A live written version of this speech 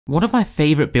One of my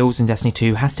favourite builds in Destiny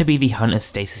 2 has to be the Hunter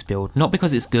Stasis build, not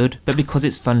because it's good, but because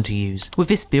it's fun to use. With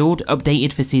this build,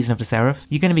 updated for Season of the Seraph,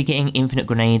 you're going to be getting infinite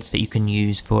grenades that you can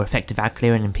use for effective ad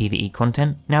clearing and PvE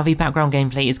content. Now the background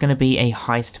gameplay is going to be a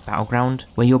heist battleground,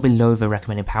 where you're below the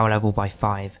recommended power level by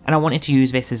 5, and I wanted to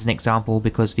use this as an example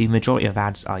because the majority of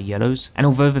ads are yellows, and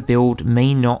although the build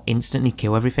may not instantly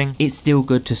kill everything, it's still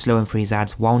good to slow and freeze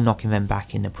ads while knocking them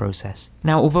back in the process.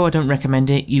 Now although I don't recommend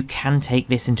it, you can take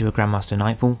this into a Grandmaster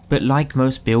Nightfall, but like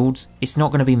most builds, it's not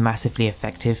going to be massively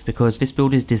effective because this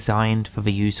build is designed for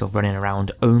the use of running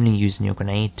around only using your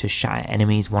grenade to shatter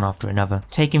enemies one after another.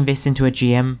 Taking this into a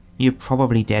GM, you're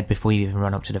probably dead before you even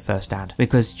run up to the first ad,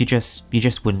 because you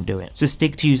just wouldn't do it. So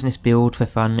stick to using this build for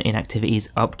fun in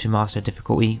activities up to master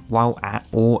difficulty while at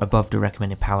or above the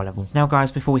recommended power level. Now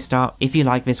guys, before we start, if you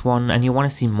like this one and you want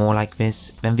to see more like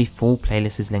this, then the full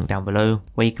playlist is linked down below,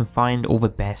 where you can find all the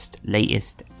best,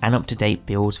 latest and up-to-date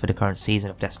builds for the current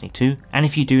season of Destiny 2. And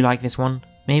if you do like this one,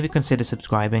 maybe consider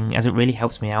subscribing, as it really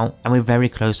helps me out, and we're very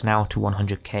close now to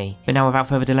 100k. But now without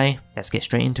further delay, let's get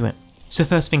straight into it. So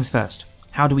first things first.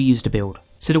 How do we use the build?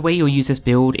 So the way you'll use this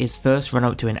build is first run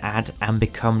up to an ad and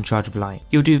become Charge of Light.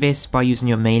 You'll do this by using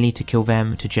your melee to kill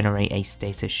them to generate a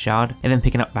stasis shard, and then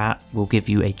picking up that will give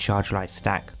you a Charge of Light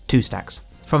stack, 2 stacks.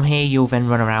 From here you'll then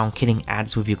run around killing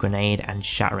ads with your grenade and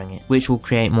shattering it, which will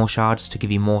create more shards to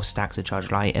give you more stacks of Charge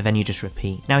of Light, and then you just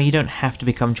repeat. Now you don't have to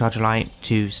become Charge of Light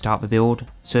to start the build,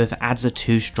 so if ads are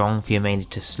too strong for your melee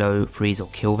to slow, freeze or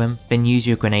kill them, then use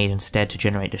your grenade instead to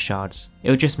generate the shards.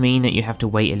 It'll just mean that you have to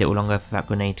wait a little longer for that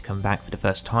grenade to come back for the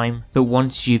first time, but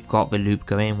once you've got the loop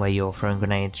going where you're throwing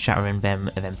grenades, shattering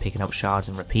them and then picking up shards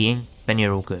and repeating, then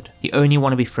you're all good. You only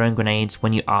want to be throwing grenades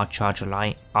when you are Charge of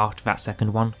Light after that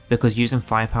second one, because using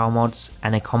firepower mods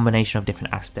and a combination of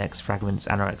different aspects, fragments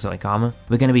and our exotic armor,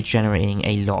 we're going to be generating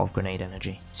a lot of grenade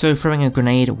energy. So throwing a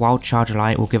grenade while Charge of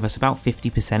Light will give us about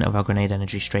 50% of our grenade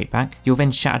energy straight back. You'll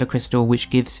then shatter the crystal, which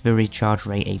gives the recharge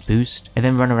rate a boost, and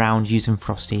then run around using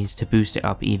Frost-ees to boost it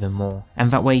up even more,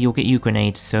 and that way you'll get your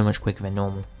grenades so much quicker than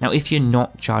normal. Now if you're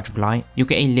not Charge of Light, you'll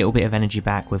get a little bit of energy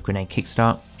back with grenade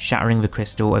kickstart, shattering the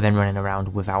crystal and then running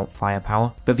around without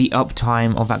firepower, but the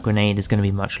uptime of that grenade is going to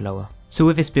be much lower. So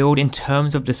with this build, in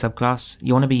terms of the subclass,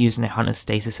 you want to be using a Hunter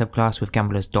Stasis subclass with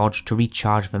Gambler's Dodge to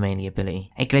recharge the melee ability,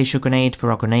 a Glacial Grenade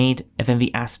for our grenade, and then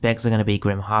the aspects are going to be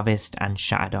Grim Harvest and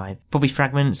Shatterdive. For the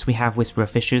fragments, we have Whisper of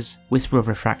Fissures, Whisper of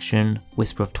Refraction,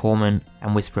 Whisper of Torment,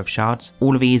 and Whisper of Shards.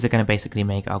 All of these are going to basically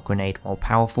make our grenade more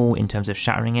powerful in terms of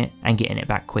shattering it and getting it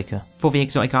back quicker. For the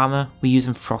exotic armor, we're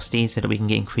using Frost-ees so that we can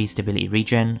get increased ability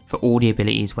regen for all the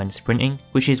abilities when sprinting,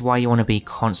 which is why you want to be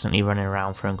constantly running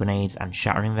around throwing grenades and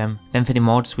shattering them. Then for the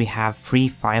mods, we have 3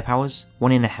 firepowers,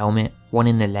 1 in the helmet, 1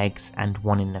 in the legs and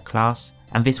 1 in the class,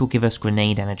 and this will give us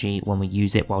grenade energy when we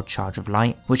use it while Charge of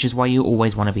Light, which is why you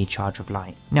always want to be Charge of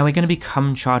Light. Now we're going to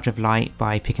become Charge of Light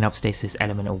by picking up Stasis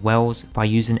Elemental Wells by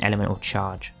using Elemental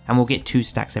Charge, and we'll get 2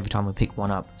 stacks every time we pick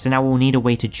one up. So now we'll need a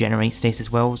way to generate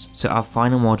Stasis Wells, so our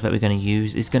final mod that we're going to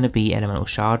use is going to be Elemental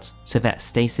Shards, so that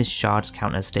Stasis Shards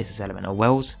count as Stasis Elemental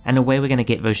Wells, and the way we're going to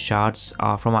get those shards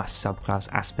are from our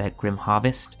subclass aspect Grim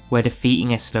Harvest, where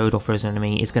defeating a slowed or frozen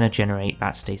enemy is going to generate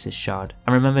that Stasis Shard.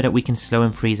 And remember that we can slow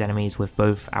and freeze enemies with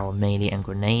both our melee and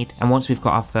grenade, and once we've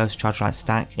got our first Charge Light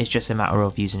stack, it's just a matter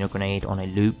of using your grenade on a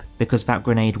loop, because that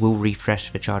grenade will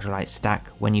refresh the Charge Light stack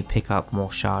when you pick up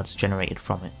more shards generated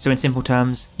from it. So in simple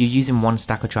terms, you're using 1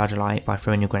 stack of Charge Light by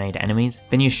throwing your grenade at enemies,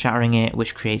 then you're shattering it,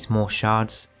 which creates more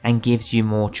shards and gives you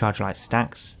more Charge Light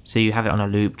stacks, so you have it on a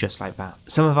loop just like that.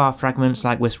 Some of our fragments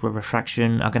like Whisper of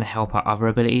Refraction are going to help our other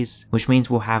abilities, which means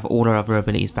we'll have all our other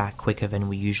abilities back quicker than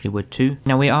we usually would too.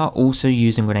 Now we are also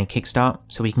using Grenade Kickstart,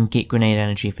 so we can get grenade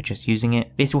energy for just using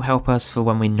it. This will help us for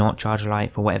when we're not Charge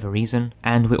Light for whatever reason,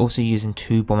 and we're also using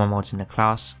 2 bomber mods in the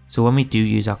class, so when we do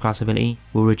use our class ability,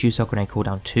 we'll reduce our grenade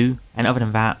cooldown 2, and other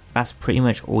than that, that's pretty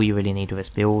much all you really need with this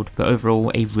build, but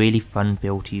overall a really fun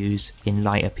build to use in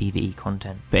lighter PvE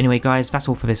content. But anyway guys, that's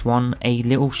all for this one, a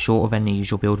little shorter than the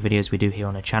usual build videos we do here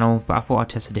on the channel, but I thought I'd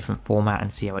test a different format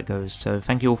and see how it goes, so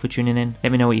thank you all for tuning in.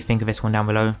 Let me know what you think of this one down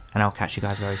below, and I'll catch you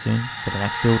guys very soon for the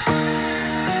next build.